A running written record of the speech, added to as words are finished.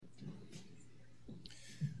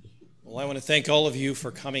Well, I want to thank all of you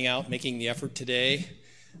for coming out, making the effort today.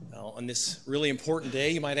 On this really important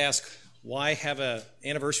day, you might ask, why have an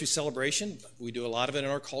anniversary celebration? We do a lot of it in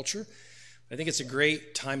our culture. I think it's a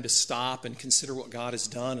great time to stop and consider what God has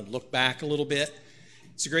done and look back a little bit.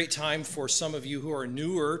 It's a great time for some of you who are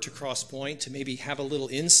newer to Cross Point to maybe have a little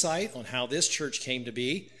insight on how this church came to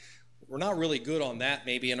be. We're not really good on that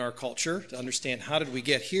maybe in our culture to understand how did we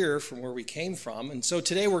get here from where we came from. And so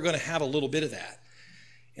today we're going to have a little bit of that.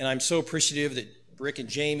 And I'm so appreciative that Rick and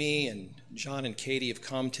Jamie and John and Katie have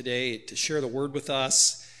come today to share the word with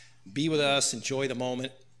us, be with us, enjoy the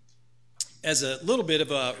moment. As a little bit of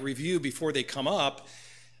a review before they come up,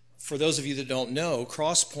 for those of you that don't know,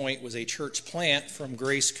 Cross Point was a church plant from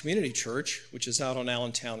Grace Community Church, which is out on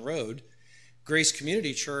Allentown Road. Grace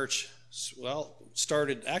Community Church, well,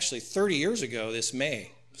 started actually 30 years ago this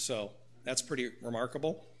May, so that's pretty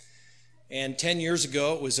remarkable. And 10 years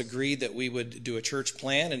ago, it was agreed that we would do a church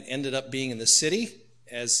plant and ended up being in the city,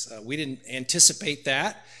 as we didn't anticipate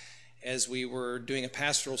that. As we were doing a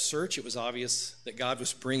pastoral search, it was obvious that God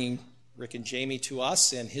was bringing Rick and Jamie to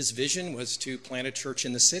us, and his vision was to plant a church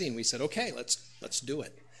in the city. And we said, okay, let's do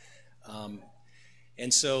it.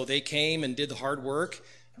 And so they came and did the hard work.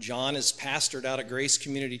 John is pastored out at Grace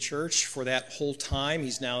Community Church for that whole time.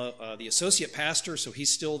 He's now the associate pastor, so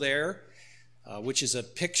he's still there, which is a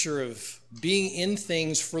picture of being in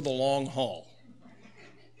things for the long haul.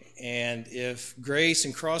 And if Grace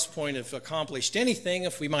and Cross Point have accomplished anything,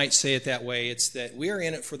 if we might say it that way, it's that we are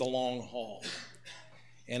in it for the long haul.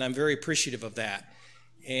 And I'm very appreciative of that.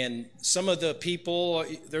 And some of the people,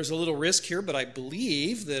 there's a little risk here, but I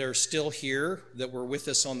believe that are still here that were with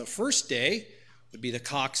us on the first day would be the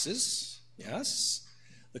Coxes, yes,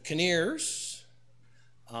 the Kinnears,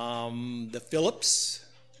 the Phillips,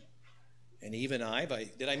 and even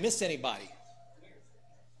did I miss anybody?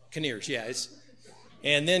 Kinnears, yes.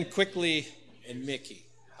 And then quickly, and Mickey.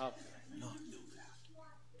 How could I not know that?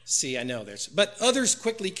 See, I know but others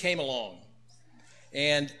quickly came along.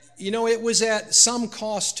 And, you know, it was at some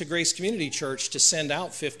cost to Grace Community Church to send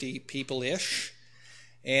out 50 people-ish.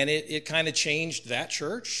 And it kind of changed that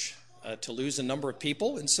church to lose a number of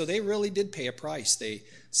people. And so they really did pay a price. They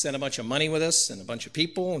sent a bunch of money with us and a bunch of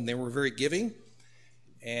people, and they were very giving.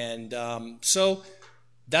 And so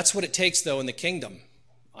that's what it takes, though, in the kingdom.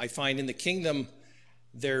 I find in the kingdom,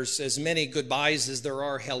 there's as many goodbyes as there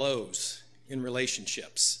are hellos in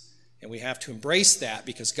relationships. And we have to embrace that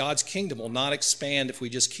because God's kingdom will not expand if we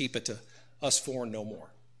just keep it to us four and no more.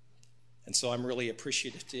 And so I'm really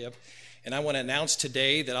appreciative. And I want to announce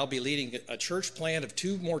today that I'll be leading a church plant of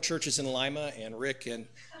 2 more churches in Lima, and Rick and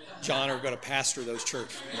John are going to pastor those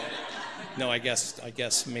churches. No, I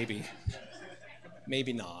guess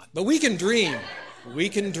maybe not. But we can dream. We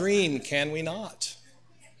can dream, can we not?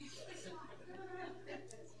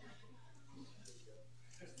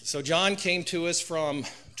 So John came to us from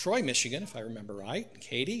Troy, Michigan, if I remember right,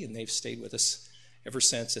 Katie, and they've stayed with us ever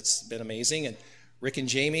since. It's been amazing. And Rick and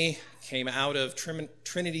Jamie came out of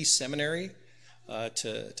Trinity Seminary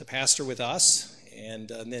to pastor with us. And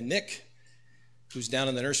then Nick, who's down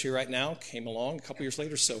in the nursery right now, came along a couple years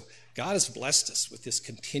later. So God has blessed us with this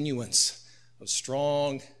continuance of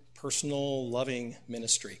strong, personal, loving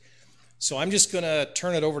ministry. So I'm just going to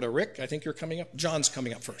turn it over to Rick. I think you're coming up. John's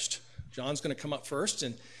coming up first. John's going to come up first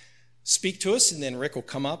and speak to us, and then Rick will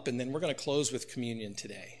come up, and then we're going to close with communion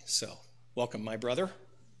today. So welcome, my brother.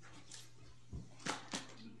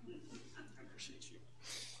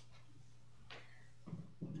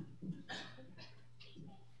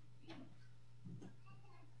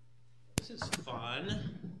 This is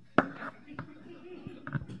fun.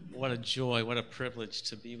 What a joy, what a privilege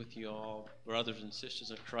to be with you all, brothers and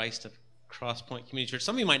sisters of Christ of Cross Point Community Church.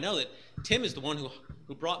 Some of you might know that Tim is the one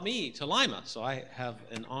who brought me to Lima, so I have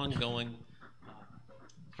an ongoing,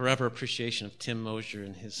 forever appreciation of Tim Mosier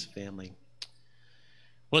and his family.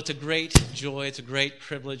 Well, it's a great joy, it's a great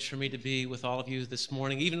privilege for me to be with all of you this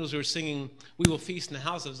morning. Even as we were singing, "We Will Feast in the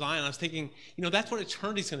House of Zion," I was thinking, that's what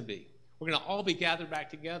eternity's going to be. We're going to all be gathered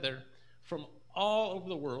back together from all over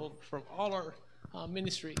the world, from all our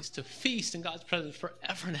ministries, to feast in God's presence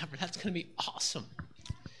forever and ever. That's going to be awesome.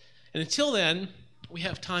 And until then, we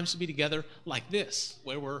have times to be together like this,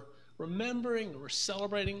 where we're remembering, we're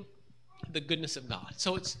celebrating the goodness of God.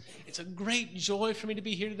 So it's a great joy for me to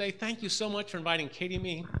be here today. Thank you so much for inviting Katie and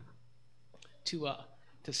me to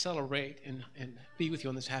celebrate and be with you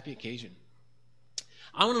on this happy occasion.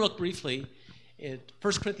 I want to look briefly at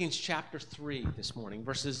 1 Corinthians chapter 3 this morning,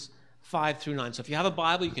 verses 5 through 9. So if you have a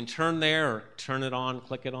Bible, you can turn there or turn it on,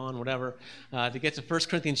 click it on, whatever, to get to 1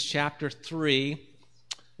 Corinthians chapter 3.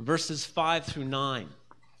 Verses 5 through 9.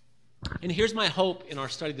 And here's my hope in our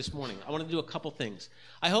study this morning. I want to do a couple things.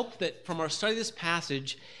 I hope that from our study of this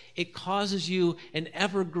passage, it causes you an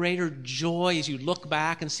ever greater joy as you look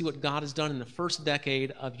back and see what God has done in the first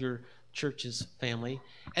decade of your church's family.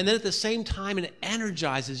 And then at the same time, it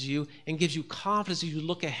energizes you and gives you confidence as you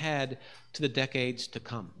look ahead to the decades to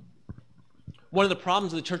come. One of the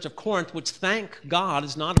problems of the Church of Corinth, which thank God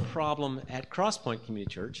is not a problem at Crosspoint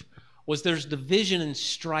Community Church, was there's division and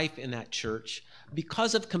strife in that church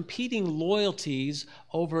because of competing loyalties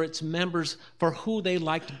over its members for who they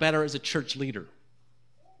liked better as a church leader.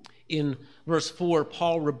 In verse 4,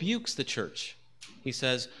 Paul rebukes the church. He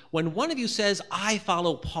says, when one of you says, I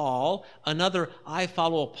follow Paul, another, I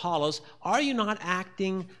follow Apollos, are you not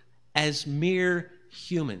acting as mere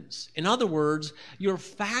humans? In other words, your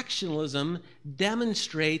factionalism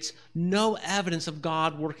demonstrates no evidence of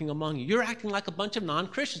God working among you. You're acting like a bunch of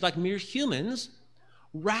non-Christians, like mere humans,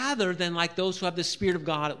 rather than like those who have the Spirit of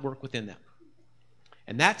God at work within them.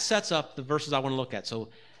 And that sets up the verses I want to look at. So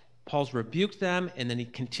Paul's rebuked them, and then he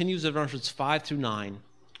continues in verses 5 through 9.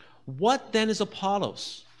 What then is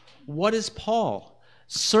Apollos? What is Paul?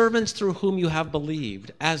 Servants through whom you have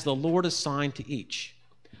believed, as the Lord assigned to each.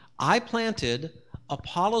 I planted,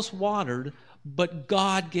 Apollos watered, but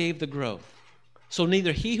God gave the growth. So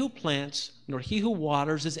neither he who plants nor he who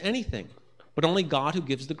waters is anything, but only God who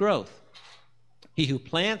gives the growth. He who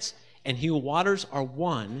plants and he who waters are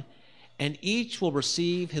one, and each will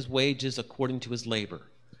receive his wages according to his labor.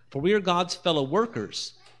 For we are God's fellow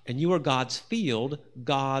workers, and you are God's field,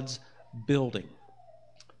 God's building.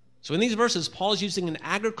 So in these verses, Paul is using an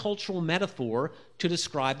agricultural metaphor to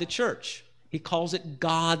describe the church. He calls it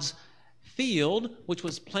God's field, which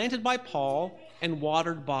was planted by Paul and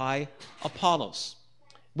watered by Apollos.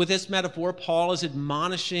 With this metaphor, Paul is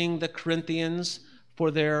admonishing the Corinthians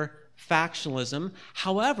for their factionalism.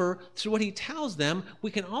 However, through what he tells them, we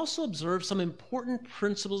can also observe some important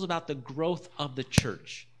principles about the growth of the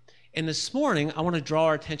church. And this morning, I want to draw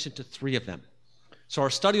our attention to three of them. So our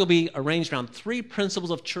study will be arranged around three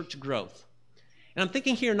principles of church growth. And I'm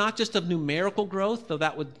thinking here not just of numerical growth, though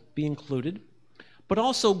that would be included, but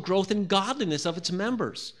also growth in godliness of its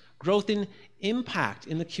members, growth in impact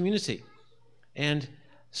in the community. And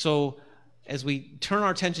so as we turn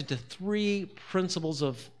our attention to three principles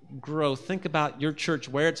of growth, think about your church,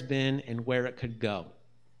 where it's been and where it could go.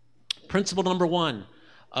 Principle number one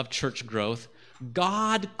of church growth: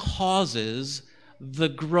 God causes the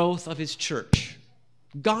growth of his church.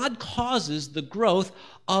 God causes the growth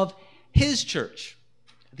of his church.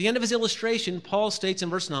 At the end of his illustration, Paul states in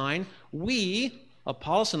verse 9, we,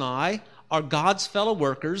 Apollos and I, are God's fellow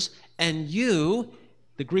workers, and you,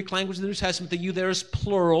 the Greek language of the New Testament, the you there is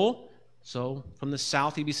plural. So from the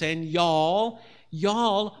south, he'd be saying y'all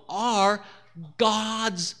are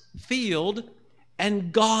God's field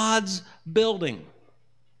and God's building.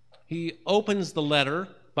 He opens the letter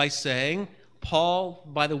by saying, Paul,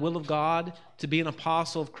 by the will of God, to be an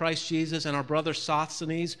apostle of Christ Jesus, and our brother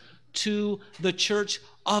Sosthenes, to the church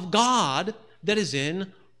of God that is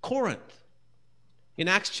in Corinth. In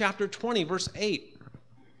Acts chapter 20, verse 8,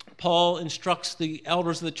 Paul instructs the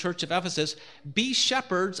elders of the church of Ephesus, be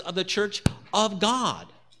shepherds of the church of God,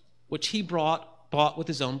 which he bought with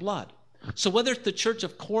his own blood. So whether it's the church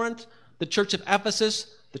of Corinth, the church of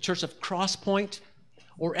Ephesus, the church of Crosspoint,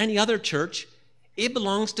 or any other church, it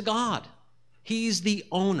belongs to God. He's the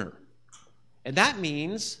owner. And that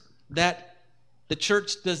means that the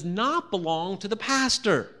church does not belong to the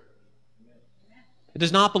pastor. It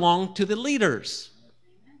does not belong to the leaders.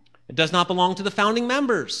 It does not belong to the founding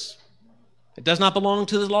members. It does not belong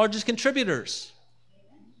to the largest contributors.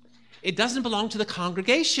 It doesn't belong to the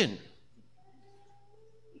congregation.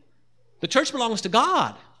 The church belongs to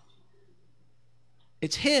God.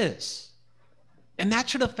 It's his. And that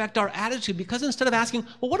should affect our attitude, because instead of asking,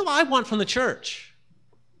 well, what do I want from the church?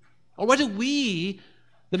 Or what do we,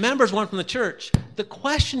 the members, want from the church? The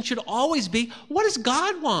question should always be, what does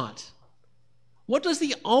God want? What does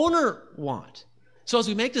the owner want? So as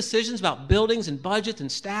we make decisions about buildings and budgets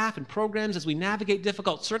and staff and programs, as we navigate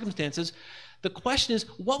difficult circumstances, the question is,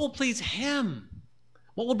 what will please him?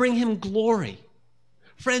 What will bring him glory?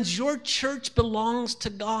 Friends, your church belongs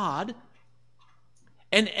to God,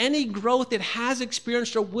 and any growth it has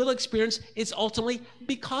experienced or will experience is ultimately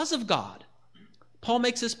because of God. Paul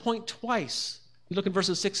makes this point twice. You look in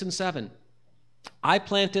verses 6 and 7. I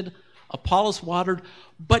planted, Apollos watered,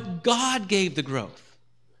 but God gave the growth.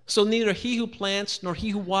 So neither he who plants nor he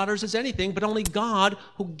who waters is anything, but only God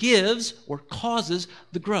who gives or causes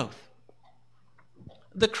the growth.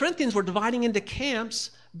 The Corinthians were dividing into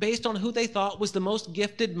camps based on who they thought was the most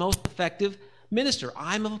gifted, most effective minister.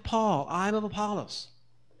 I'm of Paul, I'm of Apollos.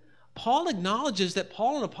 Paul acknowledges that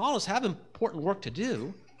Paul and Apollos have important work to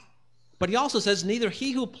do, but he also says neither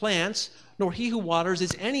he who plants nor he who waters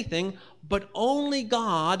is anything, but only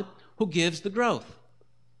God who gives the growth.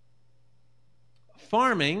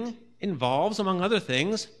 Farming involves, among other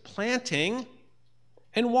things, planting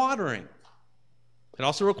and watering. It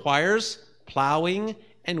also requires plowing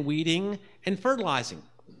and weeding and fertilizing.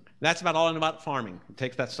 That's about all I know about farming. It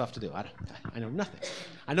takes that stuff to do. I know nothing.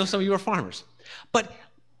 I know some of you are farmers. But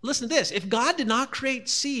listen to this. If God did not create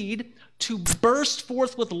seed to burst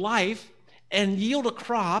forth with life and yield a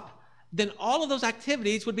crop, then all of those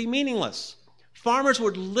activities would be meaningless. Farmers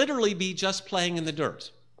would literally be just playing in the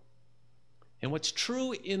dirt. And what's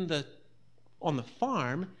true on the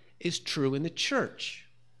farm is true in the church.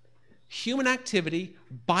 Human activity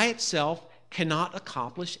by itself cannot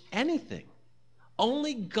accomplish anything.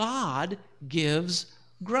 Only God gives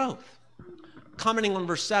growth. Commenting on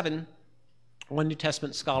verse 7, one New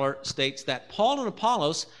Testament scholar states that Paul and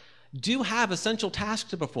Apollos do have essential tasks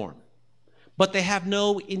to perform, but they have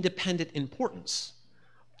no independent importance.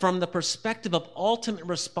 From the perspective of ultimate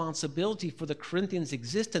responsibility for the Corinthians'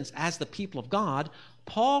 existence as the people of God,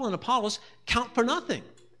 Paul and Apollos count for nothing.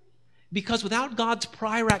 Because without God's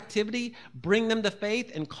prior activity, bring them to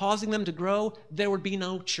faith and causing them to grow, there would be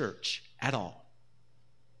no church at all.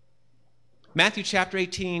 Matthew chapter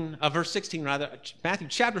 16,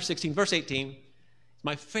 verse 18,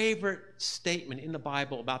 my favorite statement in the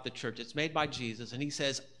Bible about the church. It's made by Jesus, and he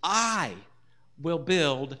says, I will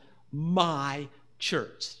build my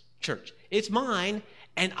church. It's mine,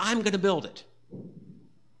 and I'm going to build it.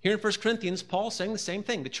 Here in 1 Corinthians, Paul's saying the same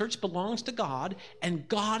thing. The church belongs to God, and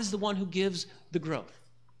God is the one who gives the growth.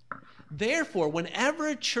 Therefore, whenever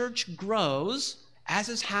a church grows, as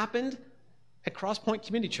has happened at Cross Point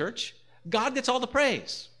Community Church, God gets all the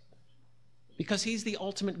praise because he's the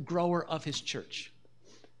ultimate grower of his church.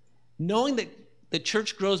 Knowing that the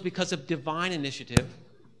church grows because of divine initiative,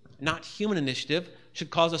 not human initiative,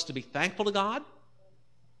 should cause us to be thankful to God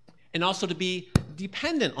and also to be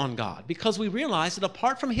dependent on God, because we realize that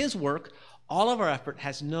apart from his work, all of our effort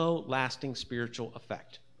has no lasting spiritual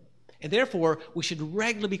effect. And therefore, we should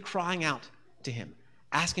regularly be crying out to him,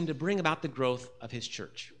 ask him to bring about the growth of his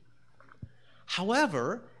church.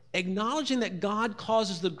 However, acknowledging that God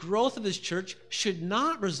causes the growth of his church should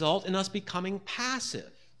not result in us becoming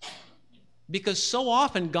passive, because so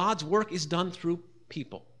often God's work is done through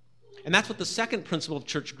people. And that's what the second principle of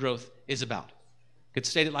church growth is about. Could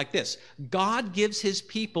state it like this: God gives his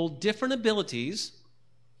people different abilities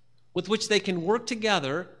with which they can work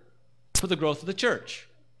together for the growth of the church.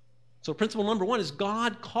 So principle number one is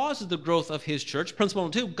God causes the growth of his church. Principle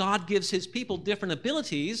number two, God gives his people different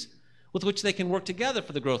abilities with which they can work together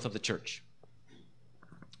for the growth of the church.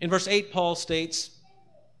 In verse 8, Paul states,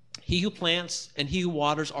 he who plants and he who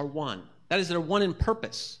waters are one. That is, they're one in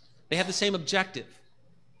purpose. They have the same objective.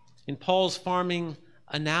 In Paul's farming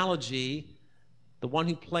analogy, the one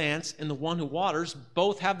who plants and the one who waters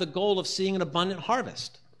both have the goal of seeing an abundant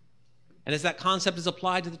harvest. And as that concept is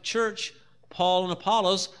applied to the church, Paul and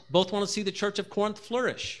Apollos both want to see the church of Corinth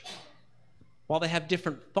flourish. While they have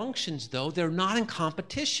different functions, though, they're not in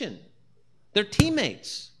competition. They're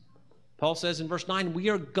teammates. Paul says in verse 9, we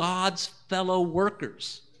are God's fellow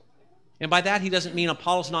workers. And by that, he doesn't mean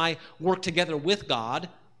Apollos and I work together with God,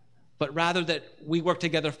 but rather that we work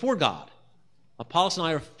together for God. Apollos and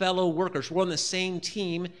I are fellow workers. We're on the same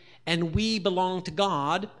team, and we belong to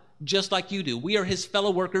God just like you do. We are his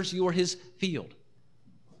fellow workers. You are his field.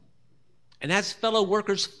 And as fellow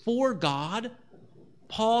workers for God,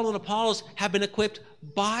 Paul and Apollos have been equipped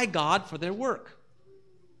by God for their work.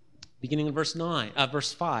 Beginning in verse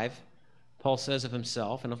 5, Paul says of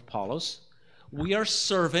himself and of Apollos, we are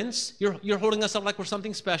servants. You're holding us up like we're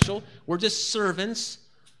something special. We're just servants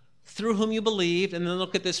through whom you believed. And then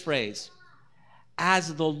look at this phrase: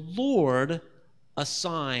 as the Lord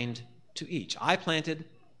assigned to each. I planted,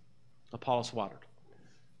 Apollos watered.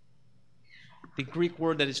 The Greek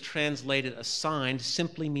word that is translated assigned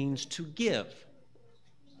simply means to give.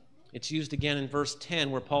 It's used again in verse 10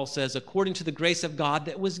 where Paul says, according to the grace of God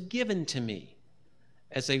that was given to me.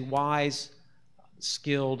 As a wise,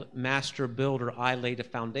 skilled master builder, I laid a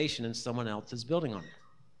foundation and someone else is building on it.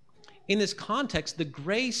 In this context, the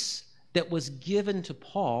grace that was given to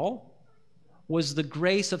Paul was the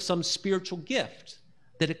grace of some spiritual gift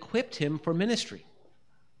that equipped him for ministry.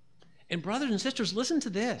 And brothers and sisters, listen to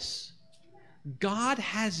this. God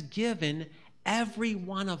has given every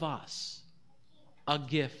one of us a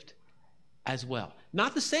gift as well.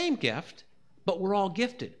 Not the same gift, but we're all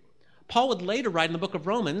gifted. Paul would later write in the book of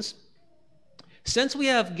Romans, since we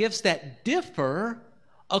have gifts that differ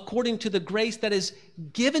according to the grace that is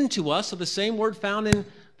given to us. So the same word found in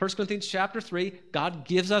 1 Corinthians chapter 3, God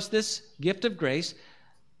gives us this gift of grace.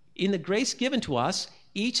 In the grace given to us,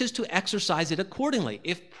 each is to exercise it accordingly.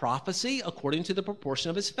 If prophecy, according to the proportion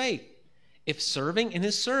of his faith. If serving, in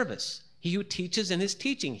his service. He who teaches in his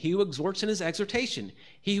teaching. He who exhorts in his exhortation.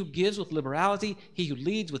 He who gives with liberality. He who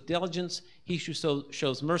leads with diligence. He who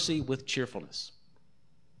shows mercy with cheerfulness.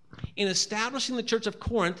 In establishing the church of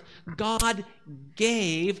Corinth, God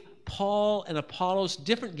gave Paul and Apollos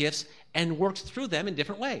different gifts and worked through them in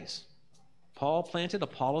different ways. Paul planted,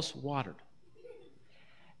 Apollos watered.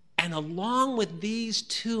 And along with these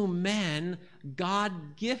two men,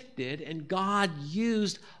 God gifted and God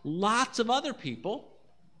used lots of other people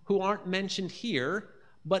who aren't mentioned here,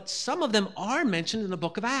 but some of them are mentioned in the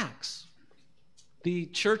book of Acts. The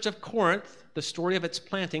church of Corinth, the story of its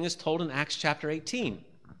planting is told in Acts chapter 18.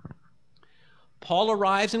 Paul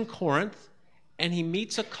arrives in Corinth, and he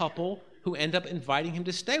meets a couple who end up inviting him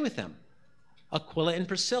to stay with them, Aquila and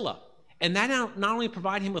Priscilla. And that not only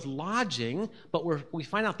provide him with lodging, but we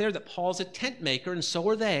find out there that Paul's a tent maker, and so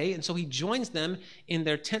are they. And so he joins them in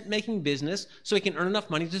their tent-making business so he can earn enough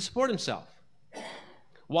money to support himself.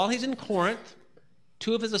 While he's in Corinth,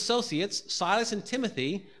 two of his associates, Silas and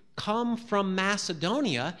Timothy, come from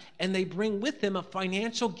Macedonia, and they bring with them a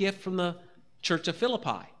financial gift from the church of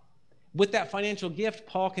Philippi. With that financial gift,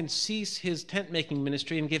 Paul can cease his tent-making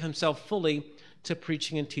ministry and give himself fully to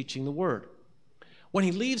preaching and teaching the word. When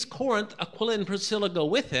he leaves Corinth, Aquila and Priscilla go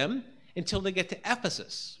with him until they get to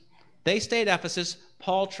Ephesus. They stay at Ephesus.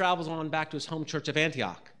 Paul travels on back to his home church of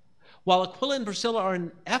Antioch. While Aquila and Priscilla are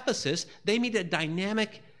in Ephesus, they meet a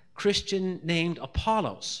dynamic Christian named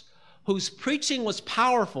Apollos, whose preaching was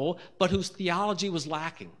powerful, but whose theology was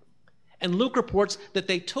lacking. And Luke reports that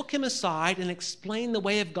they took him aside and explained the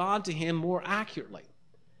way of God to him more accurately.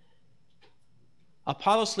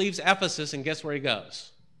 Apollos leaves Ephesus, and guess where he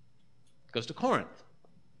goes? He goes to Corinth.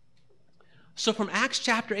 So from Acts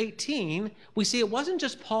chapter 18, we see it wasn't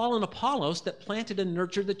just Paul and Apollos that planted and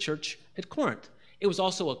nurtured the church at Corinth. It was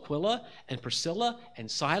also Aquila and Priscilla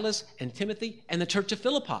and Silas and Timothy and the church of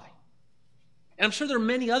Philippi. And I'm sure there are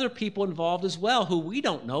many other people involved as well who we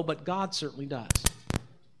don't know, but God certainly does.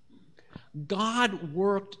 God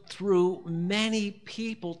worked through many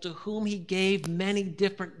people to whom he gave many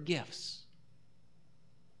different gifts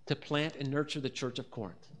to plant and nurture the church of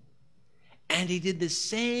Corinth. And he did the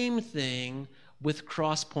same thing with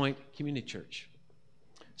Cross Point Community Church.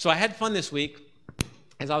 So I had fun this week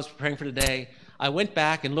as I was preparing for today. I went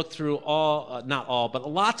back and looked through not all, but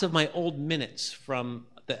lots of my old minutes from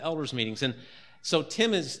the elders' meetings. And so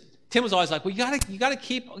Tim was always like, well, you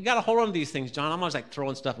gotta hold on to these things, John. I'm always like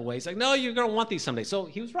throwing stuff away. He's like, no, you're gonna want these someday. So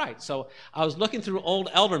he was right. So I was looking through old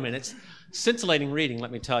elder minutes, scintillating reading,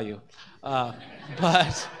 let me tell you.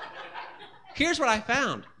 But here's what I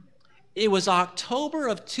found. It was October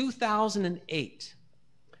of 2008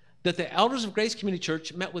 that the elders of Grace Community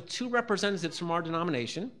Church met with two representatives from our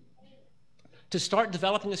denomination to start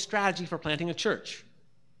developing a strategy for planting a church.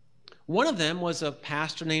 One of them was a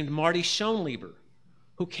pastor named Marty Schoenlieber,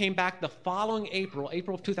 who came back the following April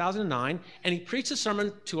of 2009, and he preached a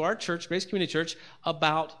sermon to our church, Grace Community Church,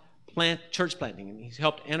 about church planting, and he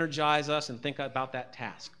helped energize us and think about that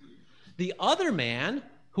task. The other man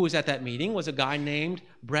who was at that meeting was a guy named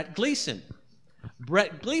Brett Gleason.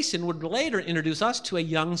 Brett Gleason would later introduce us to a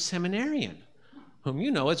young seminarian, whom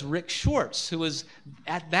you know as Rick Schwartz, who was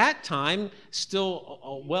at that time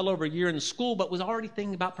still well over a year in school, but was already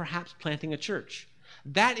thinking about perhaps planting a church.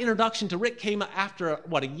 That introduction to Rick came after,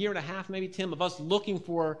 a year and a half, maybe, Tim, of us looking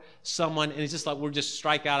for someone, and it's just like we're just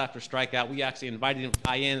strikeout after strikeout. We actually invited him to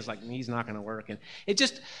buy in. It's like, he's not going to work. And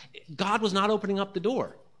God was not opening up the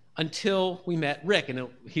door until we met Rick, and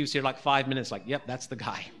he was here like 5 minutes, like, yep, that's the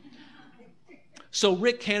guy. So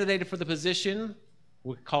Rick candidated for the position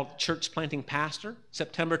we called church planting pastor,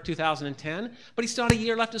 September 2010, but he still had a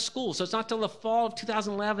year left of school, so it's not till the fall of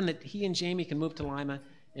 2011 that he and Jamie can move to Lima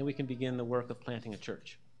and we can begin the work of planting a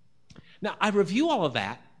church. Now, I review all of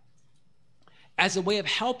that as a way of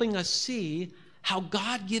helping us see how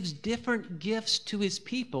God gives different gifts to his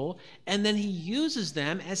people, and then he uses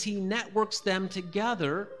them as he networks them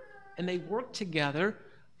together, and they work together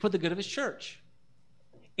for the good of his church.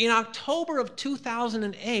 In October of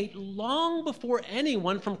 2008, long before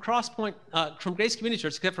anyone from Crosspoint, from Grace Community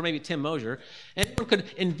Church, except for maybe Tim Mosier, anyone could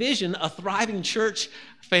envision a thriving church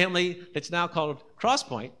family that's now called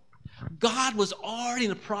Crosspoint, God was already in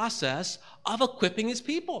the process of equipping his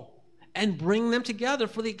people and bringing them together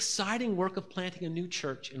for the exciting work of planting a new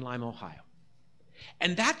church in Lima, Ohio.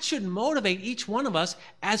 And that should motivate each one of us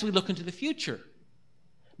as we look into the future.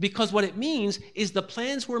 Because what it means is the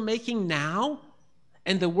plans we're making now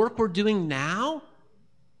and the work we're doing now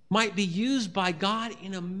might be used by God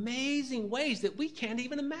in amazing ways that we can't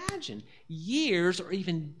even imagine, years or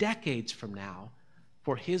even decades from now,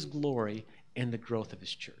 for his glory and the growth of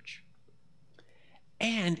his church.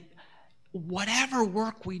 And whatever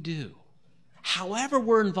work we do, however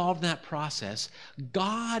we're involved in that process,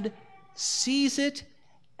 God sees it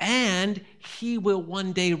and he will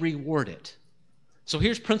one day reward it. So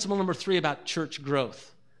here's principle number 3 about church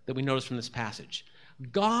growth that we notice from this passage.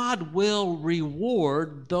 God will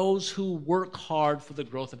reward those who work hard for the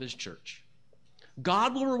growth of his church.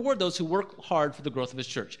 God will reward those who work hard for the growth of his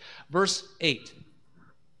church. Verse 8.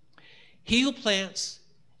 He who plants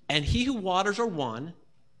and he who waters are one,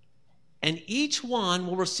 and each one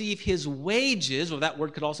will receive his wages, or that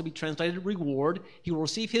word could also be translated reward. He will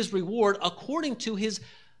receive his reward according to his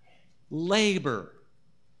labor.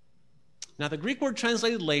 Now, the Greek word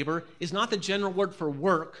translated labor is not the general word for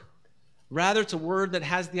work. Rather, it's a word that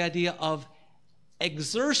has the idea of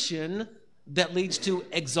exertion that leads to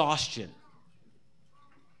exhaustion.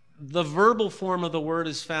 The verbal form of the word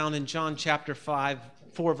is found in John chapter 4,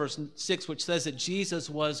 verse 6, which says that Jesus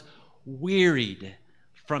was wearied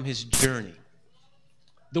from his journey.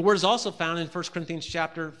 The word is also found in 1 Corinthians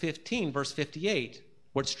chapter 15, verse 58,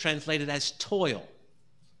 where it's translated as toil.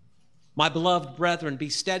 My beloved brethren, be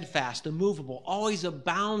steadfast, immovable, always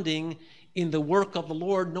abounding in the work of the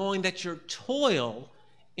Lord, knowing that your toil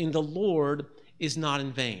in the Lord is not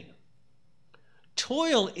in vain.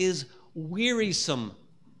 Toil is wearisome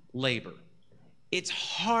labor. It's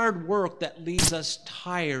hard work that leaves us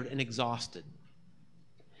tired and exhausted.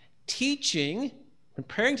 Teaching,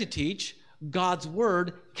 preparing to teach God's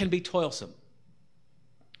word can be toilsome.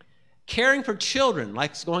 Caring for children,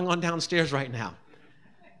 like is going on downstairs right now,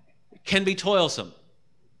 can be toilsome.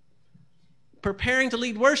 Preparing to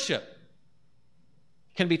lead worship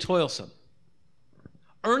can be toilsome.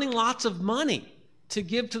 Earning lots of money to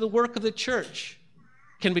give to the work of the church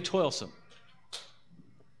can be toilsome.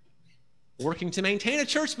 Working to maintain a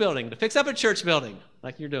church building, to fix up a church building,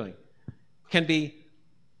 like you're doing, can be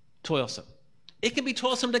toilsome. It can be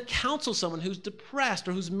toilsome to counsel someone who's depressed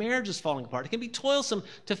or whose marriage is falling apart. It can be toilsome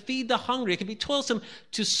to feed the hungry. It can be toilsome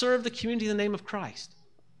to serve the community in the name of Christ.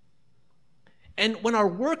 And when our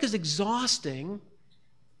work is exhausting,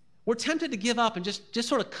 we're tempted to give up and just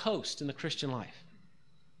sort of coast in the Christian life.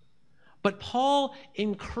 But Paul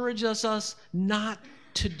encourages us not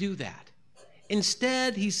to do that.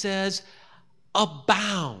 Instead, he says,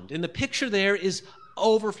 abound. And the picture there is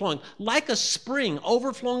overflowing. Like a spring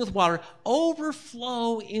overflowing with water,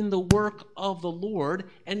 overflow in the work of the Lord.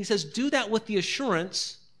 And he says, do that with the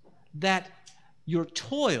assurance that your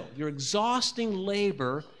toil, your exhausting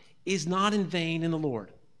labor is not in vain in the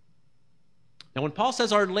Lord. Now, when Paul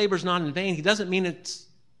says our labor is not in vain, he doesn't mean it's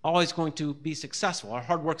always going to be successful. Our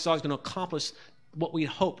hard work is always going to accomplish what we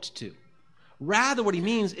hoped to. Rather, what he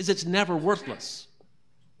means is it's never worthless.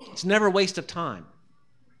 It's never a waste of time.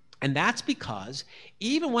 And that's because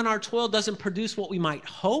even when our toil doesn't produce what we might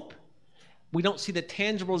hope, we don't see the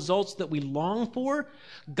tangible results that we long for,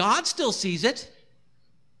 God still sees it.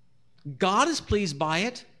 God is pleased by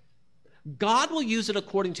it. God will use it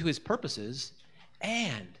according to his purposes,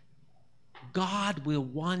 and God will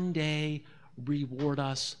one day reward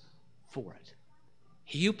us for it.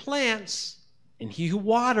 He who plants and he who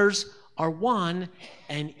waters are one,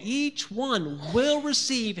 and each one will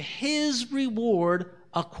receive his reward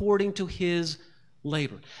according to his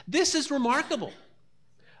labor. This is remarkable.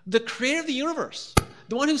 The creator of the universe,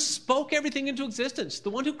 the one who spoke everything into existence,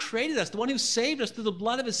 the one who created us, the one who saved us through the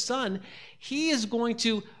blood of his son, he is going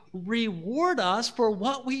to reward us for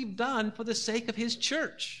what we've done for the sake of his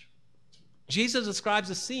church. Jesus describes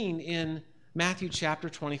a scene in Matthew chapter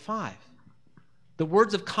 25. The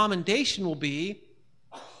words of commendation will be,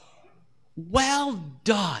 well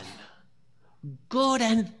done, good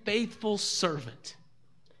and faithful servant.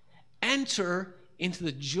 Enter into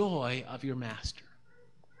the joy of your master.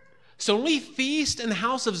 So when we feast in the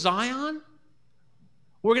house of Zion,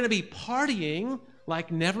 we're going to be partying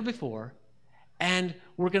like never before, and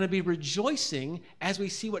we're going to be rejoicing as we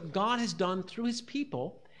see what God has done through his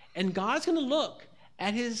people, and God's going to look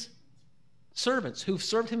at his servants who've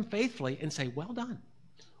served him faithfully and say, well done,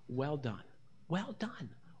 well done, well done,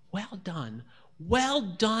 well done, well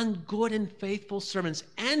done, good and faithful servants.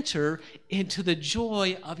 Enter into the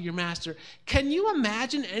joy of your master. Can you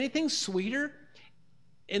imagine anything sweeter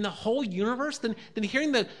in the whole universe than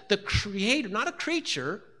hearing the creator, not a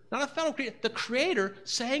creature, not a fellow creature, the creator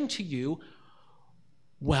saying to you,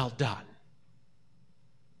 well done.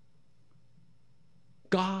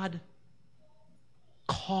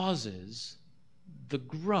 causes the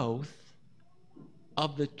growth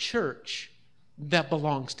of the church that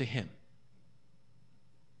belongs to him.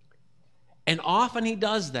 And often he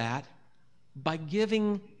does that by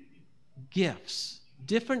giving gifts,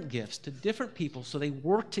 different gifts to different people so they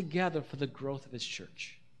work together for the growth of his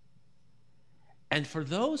church. And for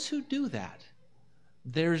those who do that,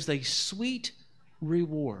 there's a sweet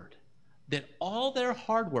reward that all their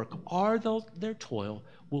hard work, all their toil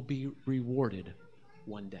will be rewarded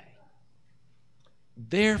one day.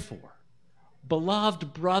 Therefore,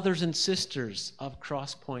 beloved brothers and sisters of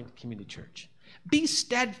Cross Point Community Church, be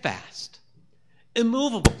steadfast,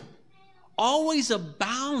 immovable, always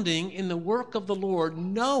abounding in the work of the Lord,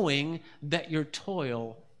 knowing that your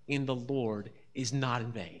toil in the Lord is not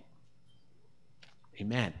in vain.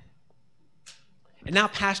 Amen. And now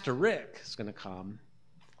Pastor Rick is going to come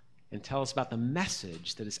and tell us about the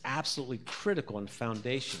message that is absolutely critical and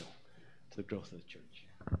foundational to the growth of the church.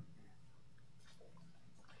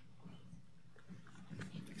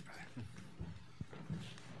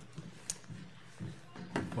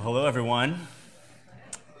 Well, hello, everyone.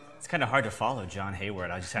 It's kind of hard to follow John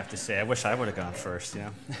Hayward, I just have to say. I wish I would have gone first, you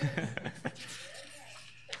know.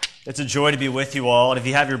 It's a joy to be with you all. And if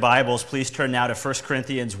you have your Bibles, please turn now to 1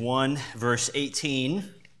 Corinthians 1, verse 18. I'm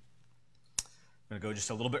going to go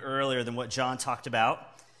just a little bit earlier than what John talked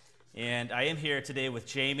about. And I am here today with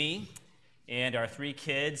Jamie and our 3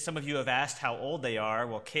 kids. Some of you have asked how old they are.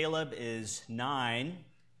 Well, Caleb is 9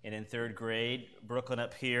 and in 3rd grade. Brooklyn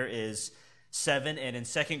up here is 7 and in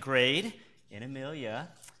 2nd grade. And Amelia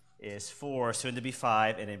is 4, soon to be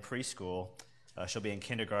 5, and in preschool. She'll be in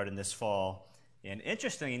kindergarten this fall. And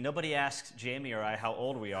interestingly, nobody asked Jamie or I how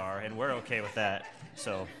old we are, and we're okay with that.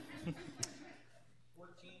 So,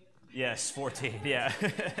 14? Yes, 14, yeah.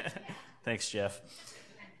 Thanks, Jeff.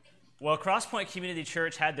 Well, Cross Point Community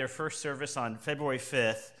Church had their first service on February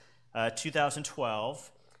 5th,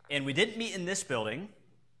 2012, and we didn't meet in this building.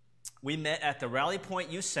 We met at the Rally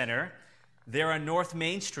Point Youth Center there on North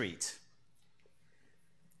Main Street.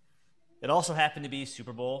 It also happened to be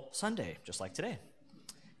Super Bowl Sunday, just like today.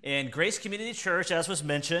 And Grace Community Church, as was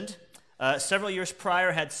mentioned, several years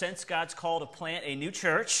prior had sensed God's call to plant a new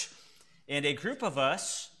church, and a group of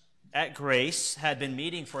us at Grace had been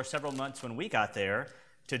meeting for several months when we got there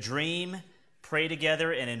to dream, pray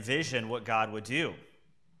together, and envision what God would do.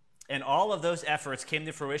 And all of those efforts came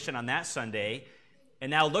to fruition on that Sunday. And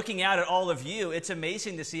now looking out at all of you, it's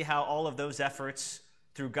amazing to see how all of those efforts,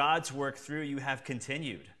 through God's work through you, have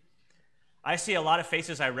continued. I see a lot of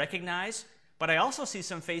faces I recognize, but I also see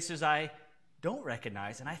some faces I don't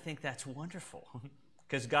recognize, and I think that's wonderful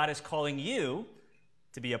because God is calling you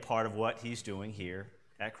to be a part of what he's doing here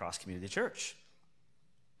at Cross Community Church.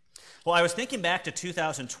 Well, I was thinking back to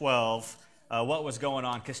 2012, what was going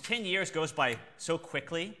on, because 10 years goes by so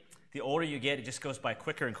quickly. The older you get, it just goes by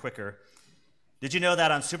quicker and quicker. Did you know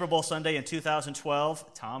that on Super Bowl Sunday in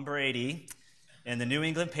 2012, Tom Brady and the New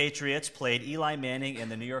England Patriots played Eli Manning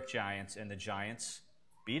and the New York Giants, and the Giants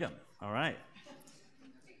beat them? All right.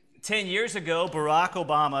 10 years ago, Barack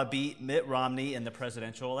Obama beat Mitt Romney in the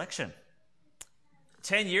presidential election.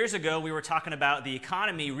 10 years ago, we were talking about the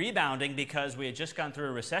economy rebounding because we had just gone through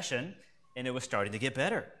a recession and it was starting to get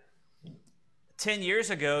better. 10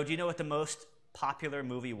 years ago, do you know what the most popular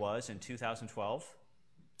movie was in 2012?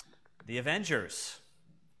 The Avengers.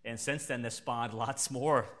 And since then, this spawned lots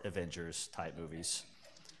more Avengers-type movies.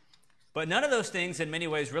 But none of those things in many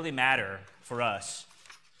ways really matter for us.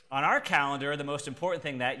 On our calendar, the most important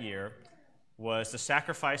thing that year was the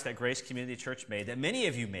sacrifice that Grace Community Church made, that many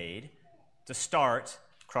of you made, to start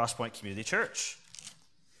Cross Point Community Church.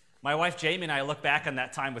 My wife Jamie and I look back on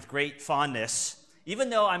that time with great fondness, even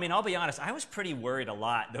though, I'll be honest, I was pretty worried a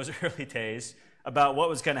lot those early days about what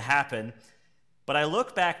was going to happen. But I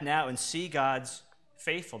look back now and see God's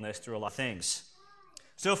faithfulness through a lot of things.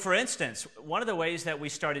 So, for instance, one of the ways that we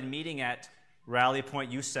started meeting at Rally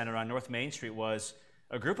Point Youth Center on North Main Street was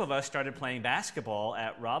a group of us started playing basketball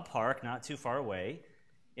at Robb Park, not too far away.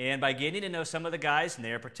 And by getting to know some of the guys in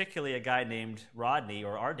there, particularly a guy named Rodney,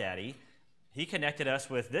 or our daddy, he connected us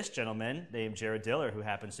with this gentleman named Jared Diller, who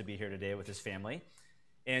happens to be here today with his family,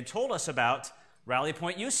 and told us about Rally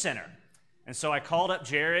Point Youth Center. And so I called up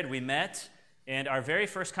Jared, we met, and our very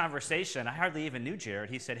first conversation, I hardly even knew Jared.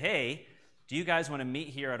 He said, "Hey, do you guys want to meet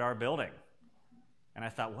here at our building?" And I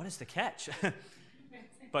thought, what is the catch?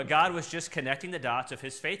 But God was just connecting the dots of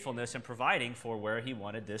his faithfulness and providing for where he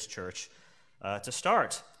wanted this church to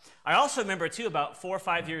start. I also remember, too, about 4 or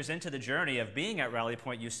 5 years into the journey of being at Rally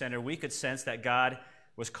Point Youth Center, we could sense that God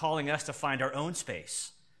was calling us to find our own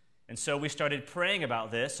space. And so we started praying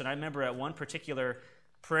about this, and I remember at one particular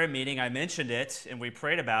prayer meeting, I mentioned it, and we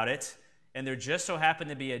prayed about it, and there just so happened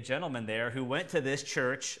to be a gentleman there who went to this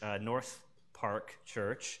church, North Park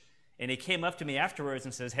Church, and he came up to me afterwards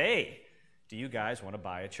and says, "Hey, do you guys want to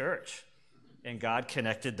buy a church?" And God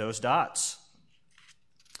connected those dots.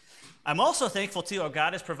 I'm also thankful, too, how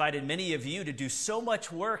God has provided many of you to do so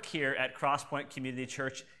much work here at Crosspoint Community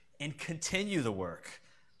Church and continue the work.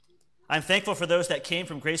 I'm thankful for those that came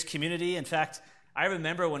from Grace Community. In fact, I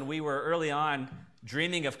remember when we were early on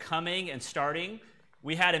dreaming of coming and starting,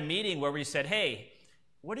 we had a meeting where we said, "Hey,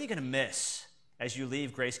 what are you going to miss as you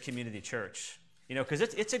leave Grace Community Church?" You know, because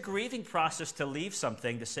it's a grieving process to leave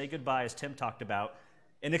something, to say goodbye, as Tim talked about,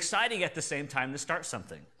 and exciting at the same time to start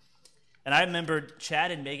something. And I remember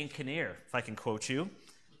Chad and Megan Kinnear, if I can quote you,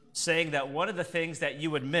 saying that one of the things that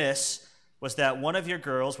you would miss was that one of your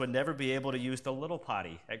girls would never be able to use the little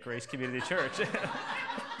potty at Grace Community Church.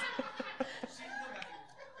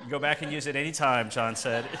 Go back and use it anytime, John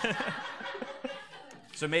said.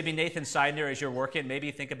 So maybe Nathan Seidner, as you're working,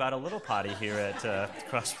 maybe think about a little potty here at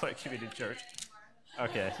Crosspoint Community Church.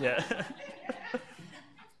 Okay, yeah.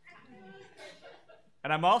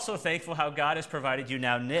 And I'm also thankful how God has provided you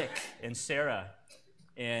now, Nick and Sarah,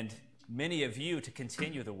 and many of you to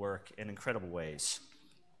continue the work in incredible ways.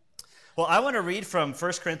 Well, I want to read from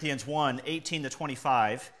 1 Corinthians 1, 18 to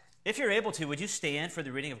 25. If you're able to, would you stand for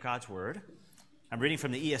the reading of God's Word? I'm reading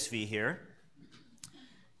from the ESV here.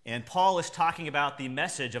 And Paul is talking about the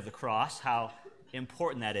message of the cross, how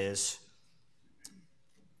important that is.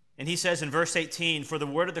 And he says in verse 18, "For the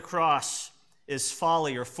word of the cross is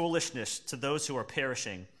folly or foolishness to those who are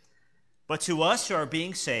perishing. But to us who are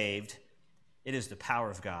being saved, it is the power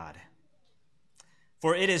of God.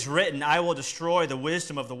 For it is written, I will destroy the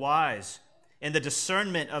wisdom of the wise, and the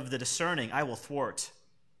discernment of the discerning I will thwart.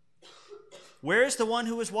 Where is the one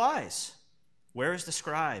who is wise? Where is the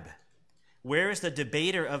scribe? Where is the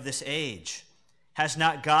debater of this age? Has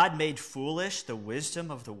not God made foolish the wisdom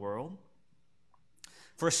of the world?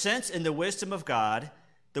 For since in the wisdom of God,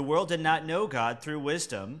 the world did not know God through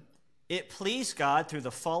wisdom, it pleased God through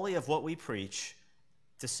the folly of what we preach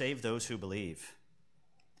to save those who believe.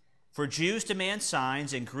 For Jews demand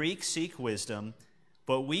signs and Greeks seek wisdom,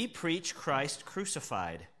 but we preach Christ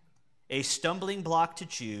crucified, a stumbling block to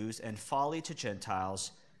Jews and folly to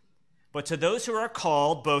Gentiles. But to those who are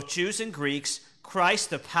called, both Jews and Greeks, Christ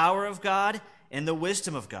the power of God and the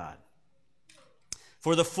wisdom of God.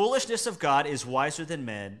 For the foolishness of God is wiser than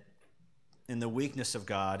men, and the weakness of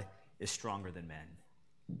God is stronger than men."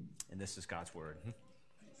 And this is God's word.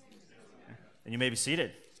 And you may be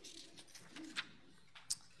seated.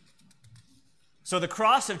 So the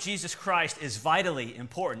cross of Jesus Christ is vitally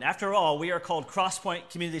important. After all, we are called Crosspoint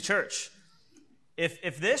Community Church.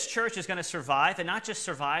 If this church is going to survive, and not just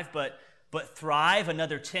survive, but thrive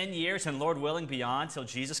another 10 years, and Lord willing, beyond, till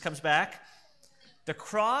Jesus comes back, the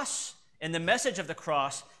cross and the message of the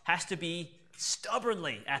cross has to be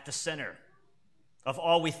stubbornly at the center of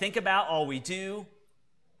all we think about, all we do,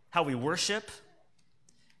 how we worship.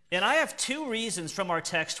 And I have two reasons from our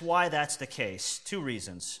text why that's the case. Two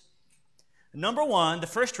reasons. Number one, the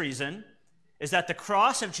first reason, is that the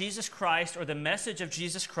cross of Jesus Christ, or the message of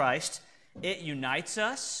Jesus Christ, it unites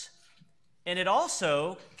us, and it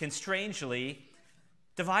also can strangely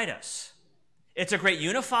divide us. It's a great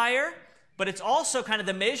unifier, but it's also kind of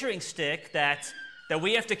the measuring stick that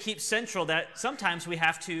we have to keep central, that sometimes we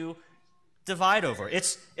have to divide over.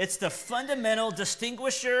 It's the fundamental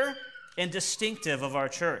distinguisher and distinctive of our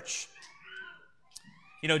church.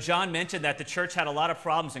 You know, John mentioned that the church had a lot of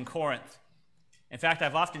problems in Corinth. In fact,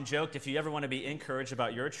 I've often joked, if you ever want to be encouraged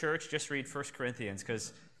about your church, just read 1 Corinthians,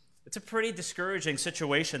 because it's a pretty discouraging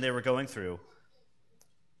situation they were going through.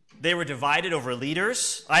 They were divided over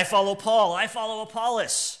leaders. I follow Paul. I follow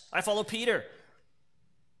Apollos. I follow Peter.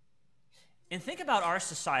 And think about our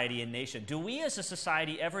society and nation. Do we as a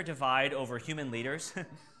society ever divide over human leaders?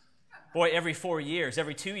 Boy, every 4 years,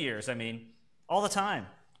 every 2 years, all the time.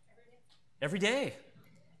 Every day.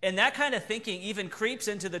 And that kind of thinking even creeps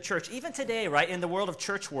into the church. Even today, right, in the world of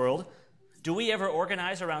church world, do we ever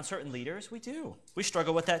organize around certain leaders? We do. We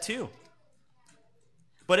struggle with that too.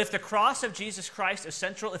 But if the cross of Jesus Christ is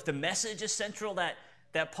central, if the message is central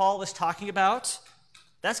that Paul is talking about,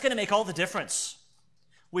 that's going to make all the difference.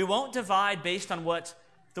 We won't divide based on what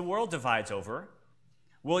the world divides over.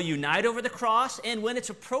 We'll unite over the cross, and when it's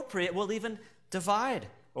appropriate, we'll even divide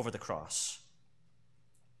over the cross.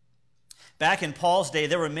 Back in Paul's day,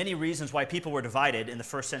 there were many reasons why people were divided in the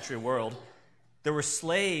first century world. There were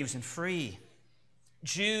slaves and free,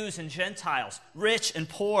 Jews and Gentiles, rich and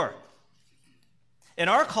poor. In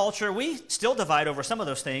our culture, we still divide over some of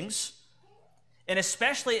those things. And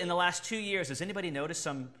especially in the last 2 years, has anybody noticed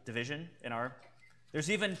some division in our...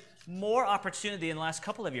 There's even more opportunity in the last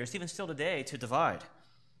couple of years, even still today, to divide.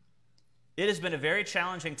 It has been a very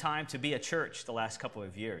challenging time to be a church the last couple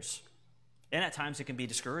of years. And at times it can be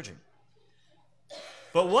discouraging.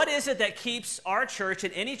 But what is it that keeps our church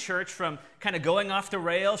and any church from kind of going off the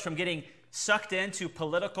rails, from getting sucked into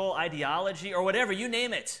political ideology or whatever, you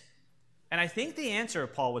name it? And I think the answer,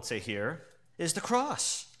 Paul would say here, is the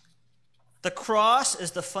cross. The cross is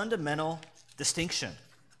the fundamental distinction.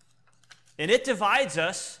 And it divides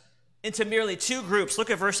us into merely two groups. Look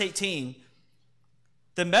at verse 18.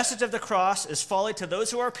 The message of the cross is folly to those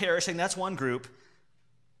who are perishing, that's one group.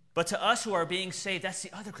 But to us who are being saved, that's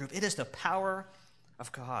the other group. It is the power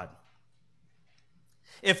of God.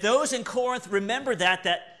 If those in Corinth remember that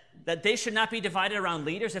they should not be divided around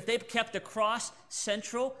leaders, if they kept the cross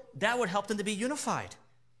central, that would help them to be unified.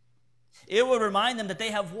 It would remind them that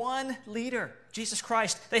they have one leader, Jesus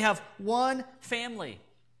Christ. They have one family,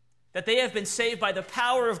 that they have been saved by the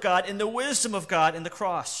power of God and the wisdom of God in the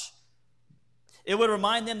cross. It would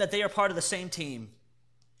remind them that they are part of the same team.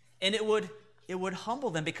 And it would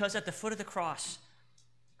humble them, because at the foot of the cross,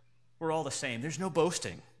 we're all the same. There's no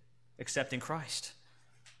boasting except in Christ.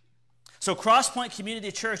 So Crosspoint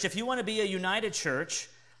Community Church, if you want to be a united church,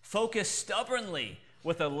 focus stubbornly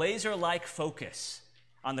with a laser-like focus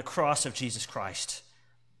on the cross of Jesus Christ.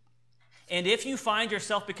 And if you find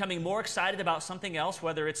yourself becoming more excited about something else,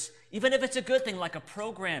 even if it's a good thing like a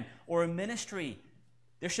program or a ministry,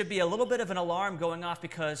 there should be a little bit of an alarm going off,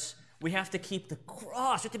 because we have to keep the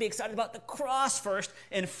cross. We have to be excited about the cross first,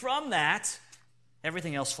 and from that,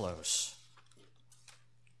 everything else flows.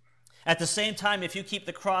 At the same time, if you keep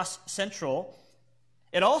the cross central,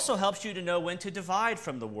 it also helps you to know when to divide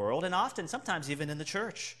from the world, and often, sometimes even in the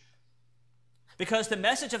church. Because the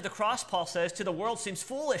message of the cross, Paul says, to the world seems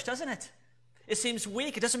foolish, doesn't it? It seems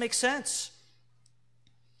weak. It doesn't make sense.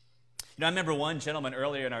 I remember one gentleman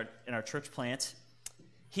earlier in our church plant.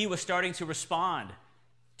 He was starting to respond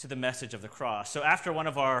to the message of the cross. So after one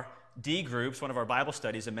of our D groups, one of our Bible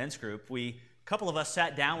studies, a men's group, a couple of us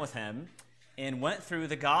sat down with him and went through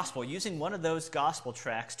the gospel using one of those gospel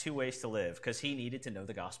tracts, 2 Ways to Live, because he needed to know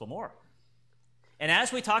the gospel more. And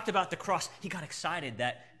as we talked about the cross, he got excited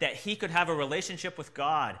that he could have a relationship with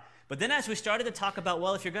God. But then as we started to talk about,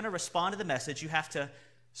 well, if you're going to respond to the message, you have to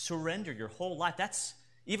surrender your whole life.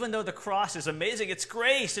 Even though the cross is amazing, it's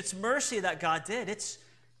grace, it's mercy that God did. It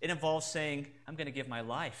involves saying, I'm going to give my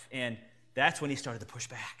life. And that's when he started to push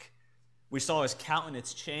back. We saw his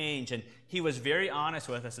countenance change, and he was very honest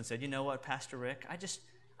with us and said, you know what, Pastor Rick,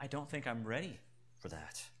 I don't think I'm ready for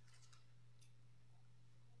that.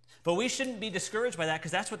 But we shouldn't be discouraged by that,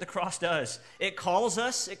 because that's what the cross does. It calls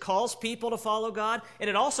us, it calls people to follow God, and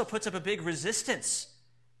it also puts up a big resistance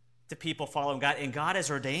to people following God, and God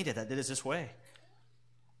has ordained it that it is this way.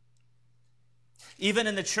 Even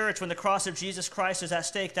in the church, when the cross of Jesus Christ is at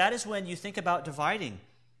stake, that is when you think about dividing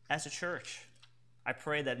as a church. I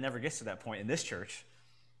pray that it never gets to that point in this church.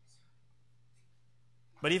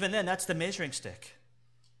 But even then, that's the measuring stick.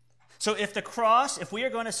 So if we are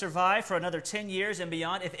going to survive for another 10 years and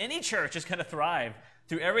beyond, if any church is going to thrive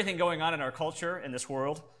through everything going on in our culture, in this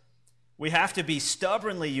world, we have to be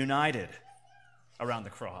stubbornly united around the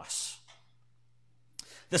cross.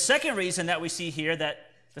 The second reason that we see here, the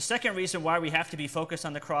second reason why we have to be focused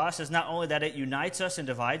on the cross, is not only that it unites us and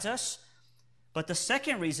divides us, but the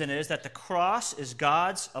second reason is that the cross is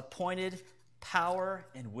God's appointed power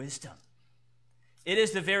and wisdom. It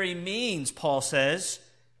is the very means, Paul says,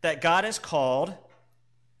 that God has called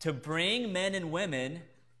to bring men and women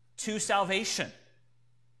to salvation.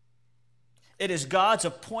 It is God's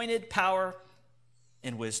appointed power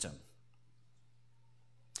and wisdom.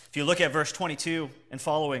 If you look at verse 22 and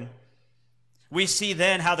following, we see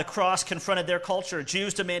then how the cross confronted their culture.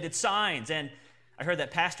 Jews demanded signs, and I heard that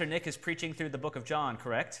Pastor Nick is preaching through the book of John,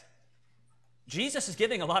 correct? Jesus is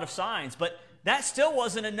giving a lot of signs, but that still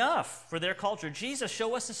wasn't enough for their culture. Jesus,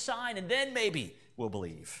 show us a sign, and then maybe we'll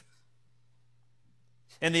believe.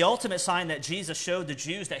 And the ultimate sign that Jesus showed the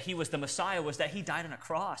Jews that he was the Messiah was that he died on a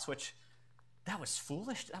cross, which, that was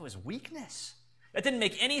foolish. That was weakness. That didn't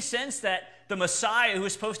make any sense, that the Messiah, who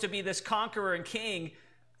was supposed to be this conqueror and king,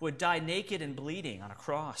 would die naked and bleeding on a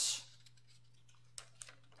cross.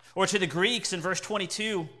 Or to the Greeks in verse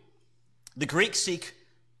 22, the Greeks seek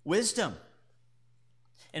wisdom.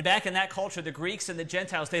 And back in that culture, the Greeks and the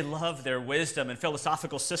Gentiles, they loved their wisdom and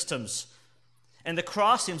philosophical systems. And the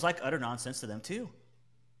cross seems like utter nonsense to them too.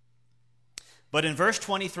 But in verse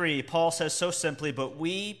 23, Paul says so simply, but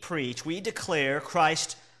we declare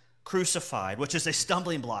Christ crucified, which is a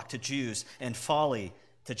stumbling block to Jews and folly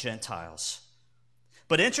to Gentiles.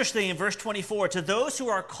 But interesting, in verse 24, to those who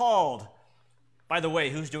are called, by the way,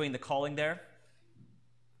 who's doing the calling there?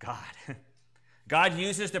 God. God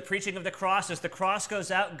uses the preaching of the cross. As the cross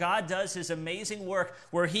goes out, God does his amazing work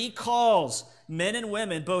where he calls men and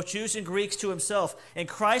women, both Jews and Greeks, to himself. And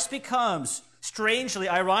Christ becomes, strangely,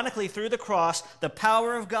 ironically, through the cross, the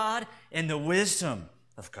power of God and the wisdom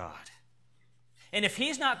of God. And if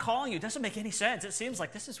he's not calling you, it doesn't make any sense. It seems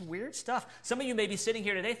like this is weird stuff. Some of you may be sitting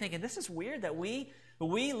here today thinking, this is weird that we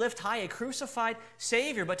lift high a crucified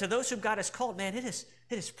Savior. But to those whom God has called, man, it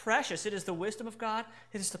is precious. It is the wisdom of God.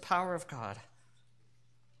 It is the power of God.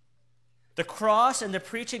 The cross and the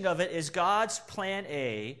preaching of it is God's plan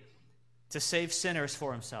A to save sinners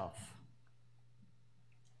for himself.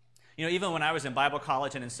 You know, even when I was in Bible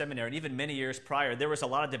college and in seminary, and even many years prior, there was a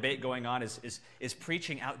lot of debate going on, is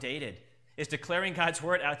preaching outdated? Is declaring God's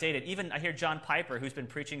word outdated? Even I hear John Piper, who's been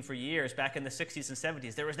preaching for years, back in the 60s and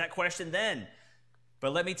 70s, there was that question then.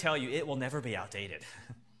 But let me tell you, it will never be outdated.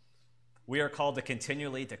 We are called to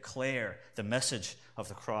continually declare the message of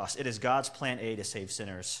the cross. It is God's plan A to save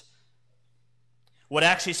sinners. What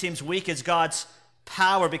actually seems weak is God's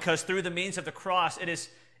power, because through the means of the cross, it is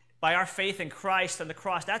by our faith in Christ and the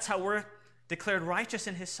cross, that's how we're declared righteous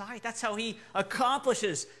in his sight. That's how he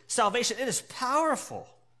accomplishes salvation. It is powerful.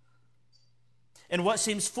 And what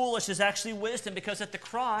seems foolish is actually wisdom, because at the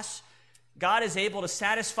cross, God is able to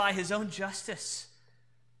satisfy his own justice.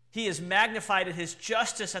 He is magnified in his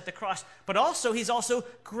justice at the cross, but also he's also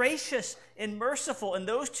gracious and merciful. And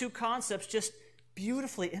those two concepts just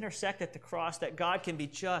beautifully intersect at the cross, that God can be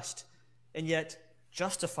just and yet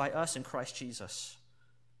justify us in Christ Jesus.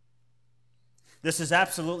 This is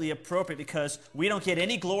absolutely appropriate because we don't get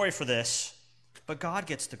any glory for this, but God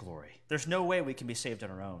gets the glory. There's no way we can be saved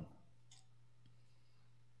on our own.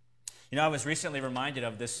 You know, I was recently reminded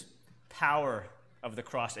of this power of the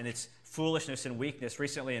cross and its foolishness and weakness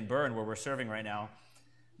recently in Bern, where we're serving right now.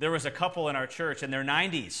 There was a couple in our church in their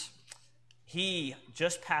 90s. He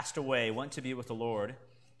just passed away, went to be with the Lord,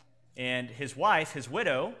 and his wife, his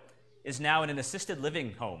widow, is now in an assisted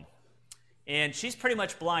living home. And she's pretty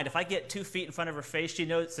much blind. If I get 2 feet in front of her face, she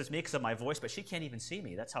knows it's me because of my voice, but she can't even see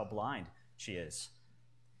me. That's how blind she is.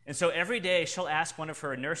 And so every day she'll ask one of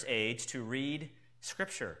her nurse aides to read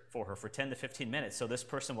Scripture for her for 10 to 15 minutes. So this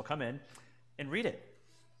person will come in and read it.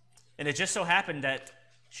 And it just so happened that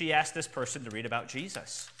she asked this person to read about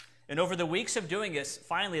Jesus. And over the weeks of doing this,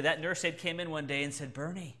 finally that nurse aide came in one day and said,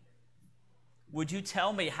 "Bernie, would you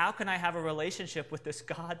tell me, how can I have a relationship with this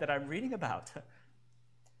God that I'm reading about?"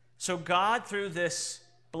 So God, through this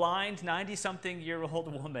blind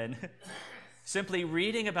 90-something-year-old woman, simply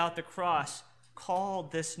reading about the cross,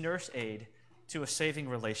 called this nurse aide to a saving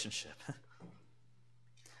relationship.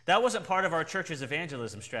 That wasn't part of our church's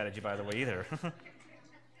evangelism strategy, by the way, either.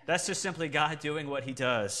 That's just simply God doing what he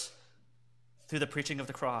does through the preaching of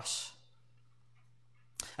the cross.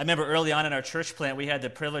 I remember early on in our church plant, we had the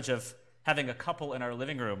privilege of having a couple in our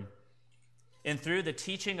living room. And through the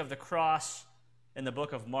teaching of the cross in the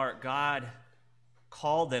book of Mark, God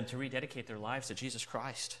called them to rededicate their lives to Jesus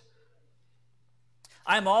Christ.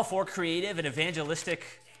 I'm all for creative and evangelistic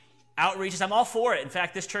outreaches. I'm all for it. In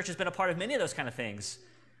fact, this church has been a part of many of those kind of things.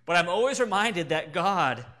 But I'm always reminded that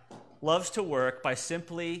God loves to work by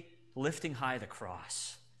simply lifting high the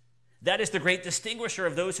cross. That is the great distinguisher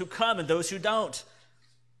of those who come and those who don't.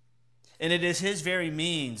 And it is his very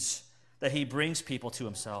means that he brings people to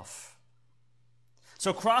himself.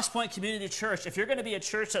 So Crosspoint Community Church, if you're going to be a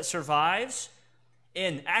church that survives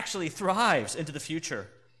and actually thrives into the future,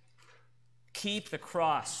 keep the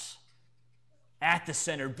cross at the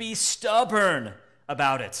center. Be stubborn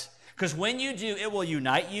about it. Because when you do, it will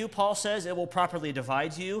unite you, Paul says. It will properly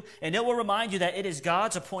divide you. And it will remind you that it is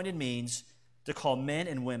God's appointed means to call men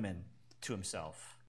and women to himself.